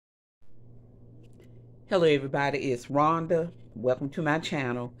Hello everybody, it's Rhonda. Welcome to my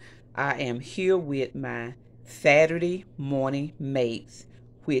channel. I am here with my Saturday morning mates,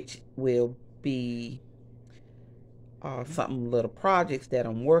 which will be some little projects that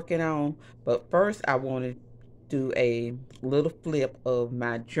I'm working on. But first I want to do a little flip of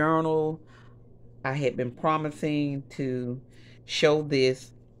my journal. I had been promising to show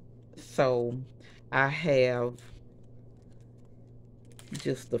this, so I have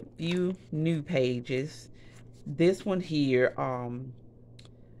just a few new pages. This one here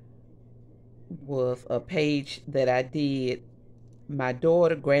was a page that I did. My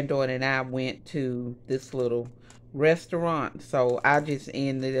granddaughter, and I went to this little restaurant, so I just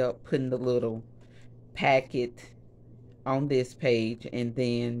ended up putting the little packet on this page and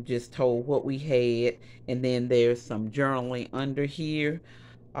then just told what we had. And then there's some journaling under here.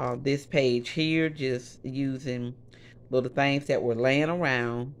 This page here, just using little things that were laying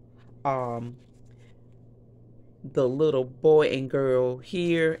around. The little boy and girl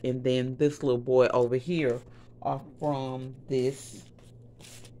here, and then this little boy over here are from this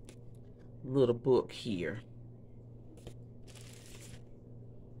little book here.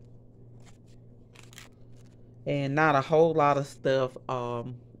 And not a whole lot of stuff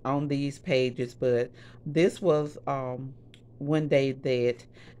on these pages, but this was one day that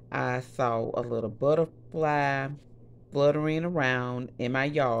I saw a little butterfly fluttering around in my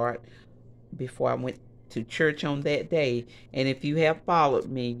yard before I went to church on that day. And if you have followed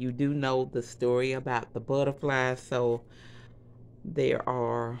me, you do know the story about the butterflies. So there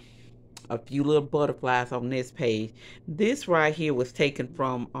are a few little butterflies on this page. This right here was taken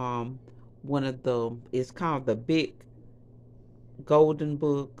from one of it's called the Big Golden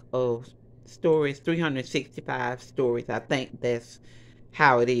Book of Stories, 365 stories. I think that's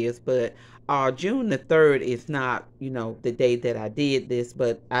how it is. But June the 3rd is not, the day that I did this,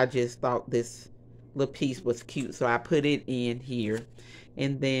 but I just thought this little piece was cute, so I put it in here.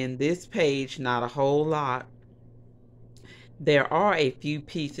 And then this page, not a whole lot. There are a few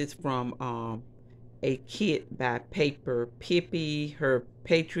pieces from a kit by Paper Pippi, her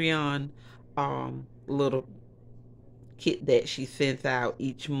Patreon little kit that she sends out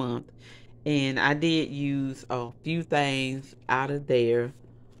each month. And I did use a few things out of there.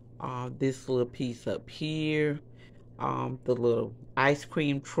 This little piece up here, the little ice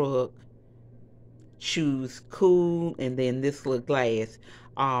cream truck, choose cool, and then this little glass.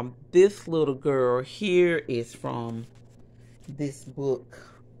 This little girl here is from this book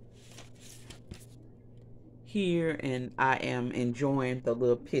here, and I am enjoying the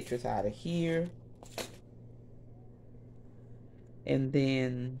little pictures out of here. And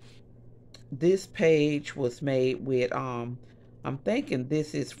then this page was made with I'm thinking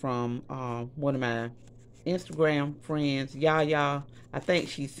this is from one of my Instagram friends, Yaya. I think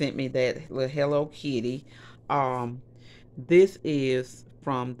she sent me that little Hello Kitty. This is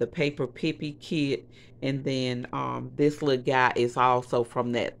from the Paper Pippi kit, and then this little guy is also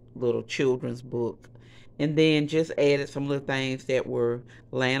from that little children's book. And then just added some little things that were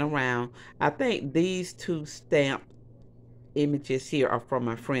laying around. I think these two stamp images here are from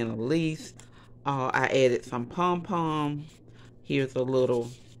my friend Elise. I added some pom-pom. Here's a little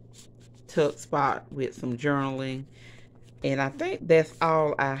tuck spot with some journaling. And I think that's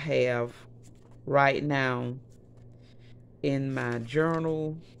all I have right now in my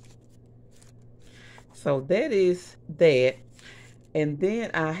journal. So that is that. And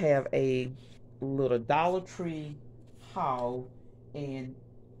then I have a little Dollar Tree haul, and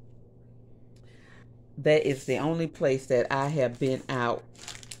that is the only place that I have been out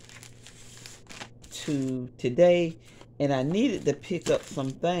to today. And I needed to pick up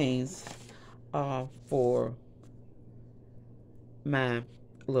some things for my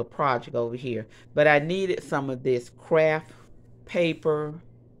little project over here. But I needed some of this craft paper.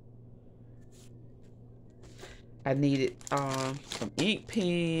 I needed some ink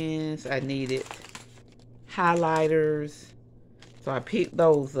pens. I needed highlighters. So I picked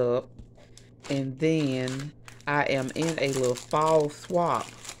those up. And then I am in a little fall swap.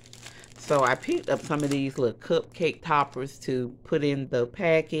 So I picked up some of these little cupcake toppers to put in the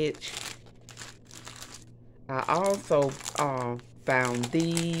package. I also found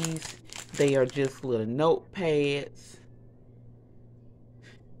these. They are just little notepads.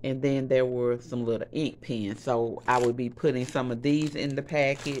 And then there were some little ink pens. So I would be putting some of these in the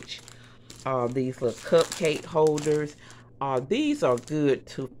package. These little cupcake holders. These are good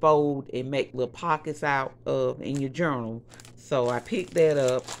to fold and make little pockets out of in your journal. So I picked that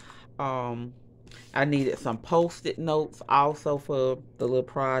up. I needed some post-it notes also for the little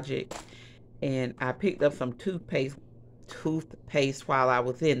project. And I picked up some toothpaste toothpaste while I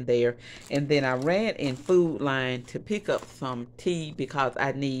was in there. And then I ran in Food Line to pick up some tea because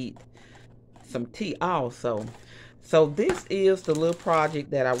I need some tea also. So this is the little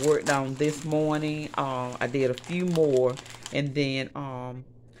project that I worked on this morning. I did a few more, and then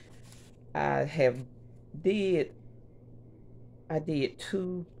I have did I did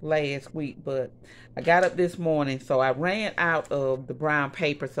 2 last week, but I got up this morning, so I ran out of the brown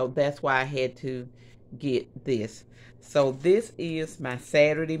paper, so that's why I had to get this. So this is my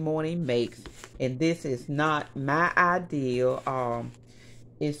Saturday morning makes, and this is not my idea.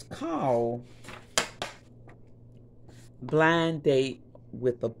 It's called Blind Date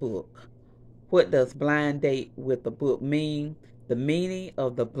with a Book. What does blind date with a book mean? The meaning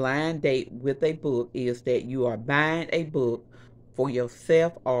of the blind date with a book is that you are buying a book for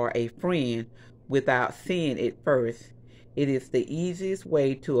yourself or a friend without seeing it first. It is the easiest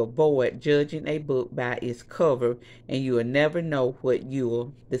way to avoid judging a book by its cover, and you will never know what you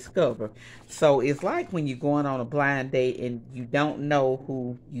will discover. So it's like when you're going on a blind date and you don't know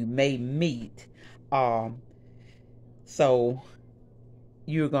who you may meet. So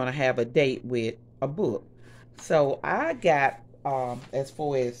you're going to have a date with a book. So I got, as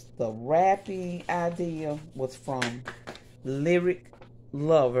far as the wrapping idea, was from Lyric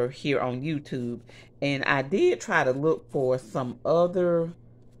Lover here on YouTube. And I did try to look for some other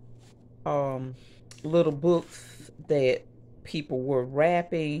little books that people were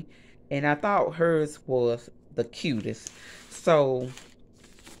wrapping, and I thought hers was the cutest. So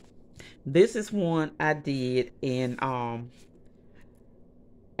this is one I did, and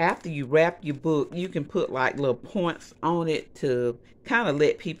after you wrap your book, you can put like little points on it to kind of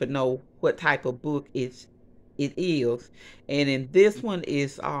let people know what type of book it is. And in this one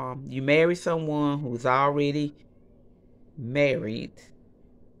is you marry someone who's already married,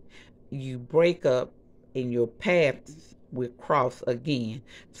 you break up, and your paths will cross again.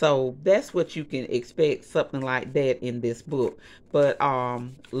 So that's what you can expect, something like that in this book. But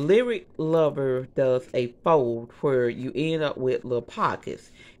Lyric Lover does a fold where you end up with little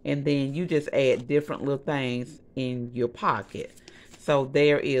pockets, and then you just add different little things in your pocket. So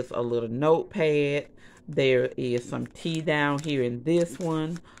there is a little notepad, there is some tea down here in this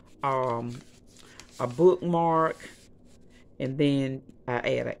one, a bookmark, and then I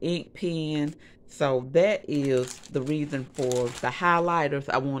add an ink pen. So that is the reason for the highlighters.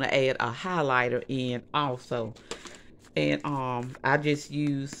 I want to add a highlighter in also. And I just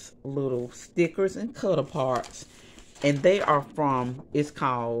use little stickers and cut aparts. And they are from, it's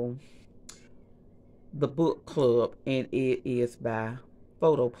called The Book Club, and it is by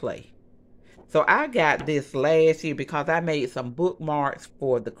Photoplay. So I got this last year because I made some bookmarks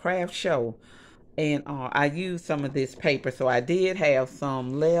for the craft show. And I used some of this paper, so I did have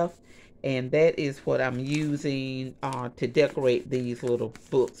some left, and that is what I'm using to decorate these little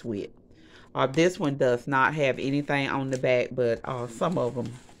books with. This one does not have anything on the back, but some of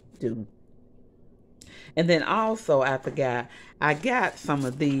them do. And then also, I forgot, I got some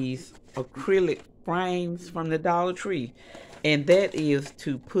of these acrylic frames from the Dollar Tree, and that is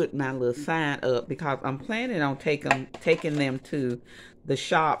to put my little sign up because I'm planning on taking them to the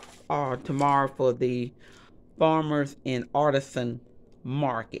shop tomorrow for the Farmers and Artisan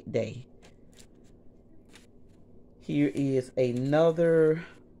Market Day. Here is another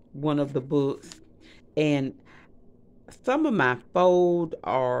one of the books, and some of my folds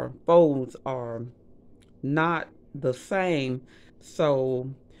are not the same.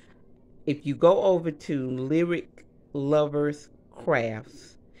 So if you go over to Lyric Lovers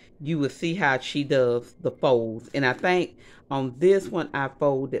Crafts, you will see how she does the folds. And I think on this one I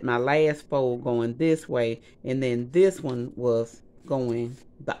folded my last fold going this way, and then this one was going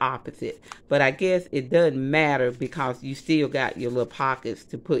the opposite. But I guess it doesn't matter because you still got your little pockets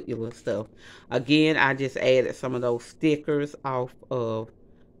to put your little stuff. Again, I just added some of those stickers off of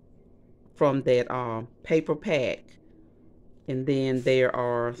from that paper pack. And then there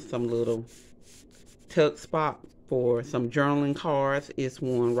are some little tuck spots for some journaling cards. It's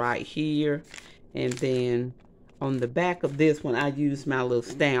one right here. And then on the back of this one, I used my little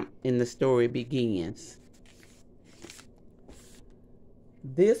stamp in The Story Begins.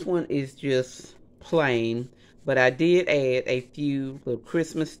 This one is just plain, but I did add a few little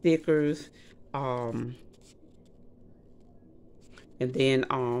Christmas stickers. And then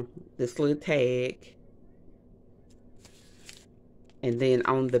this little tag. And then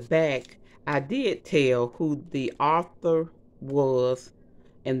on the back, I did tell who the author was,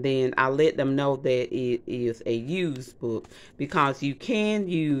 and then I let them know that it is a used book, because you can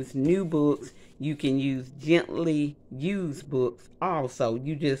use new books, you can use gently used books also.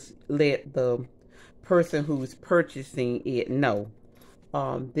 You just let the person who's purchasing it know.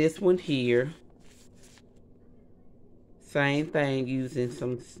 This one here, same thing, using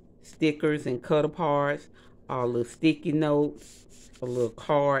some stickers and cut aparts, little sticky notes, a little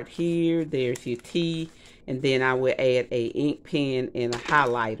card here. There's your T, and then I will add a ink pen and a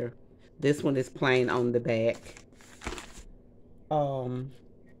highlighter. This one is plain on the back.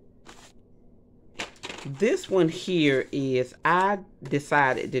 This one here is, I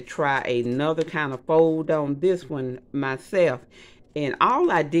decided to try another kind of fold on this one myself, and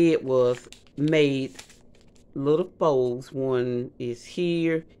all I did was made little folds. One is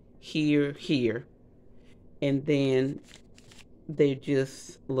here, here, here, and then they're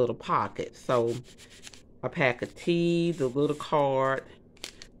just little pockets. So a pack of tea, the little card,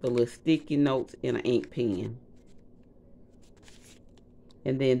 the little sticky notes, and an ink pen.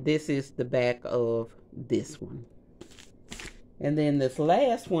 And then this is the back of this one. And then this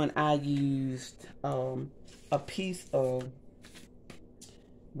last one, I used a piece of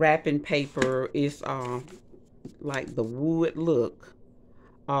wrapping paper. It's like the wood look.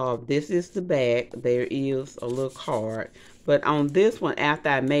 This is the back. There is a little card. But on this one, after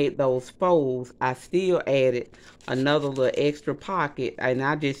I made those folds, I still added another little extra pocket, and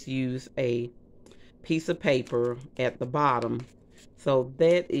I just used a piece of paper at the bottom. So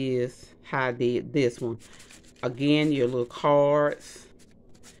that is how I did this one. Again, your little cards,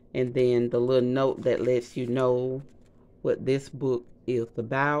 and then the little note that lets you know what this book is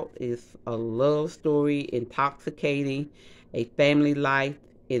about. It's a love story, intoxicating, a family life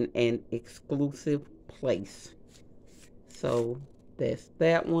in an exclusive place. So that's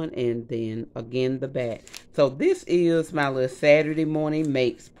that one, and then again the back. So this is my little Saturday morning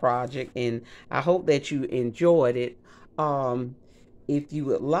makes project, and I hope that you enjoyed it. If you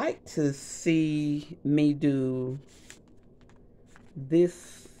would like to see me do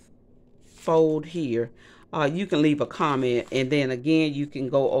this fold here, you can leave a comment, and then again you can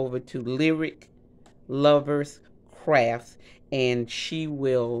go over to Lyric Lovers Crafts, and she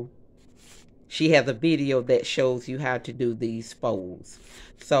has a video that shows you how to do these folds.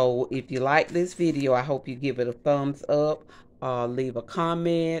 So if you like this video, I hope you give it a thumbs up, leave a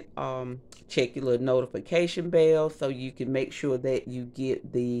comment, check your little notification bell so you can make sure that you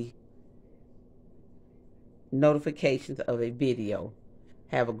get the notifications of a video.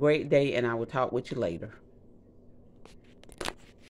 Have a great day, and I will talk with you later.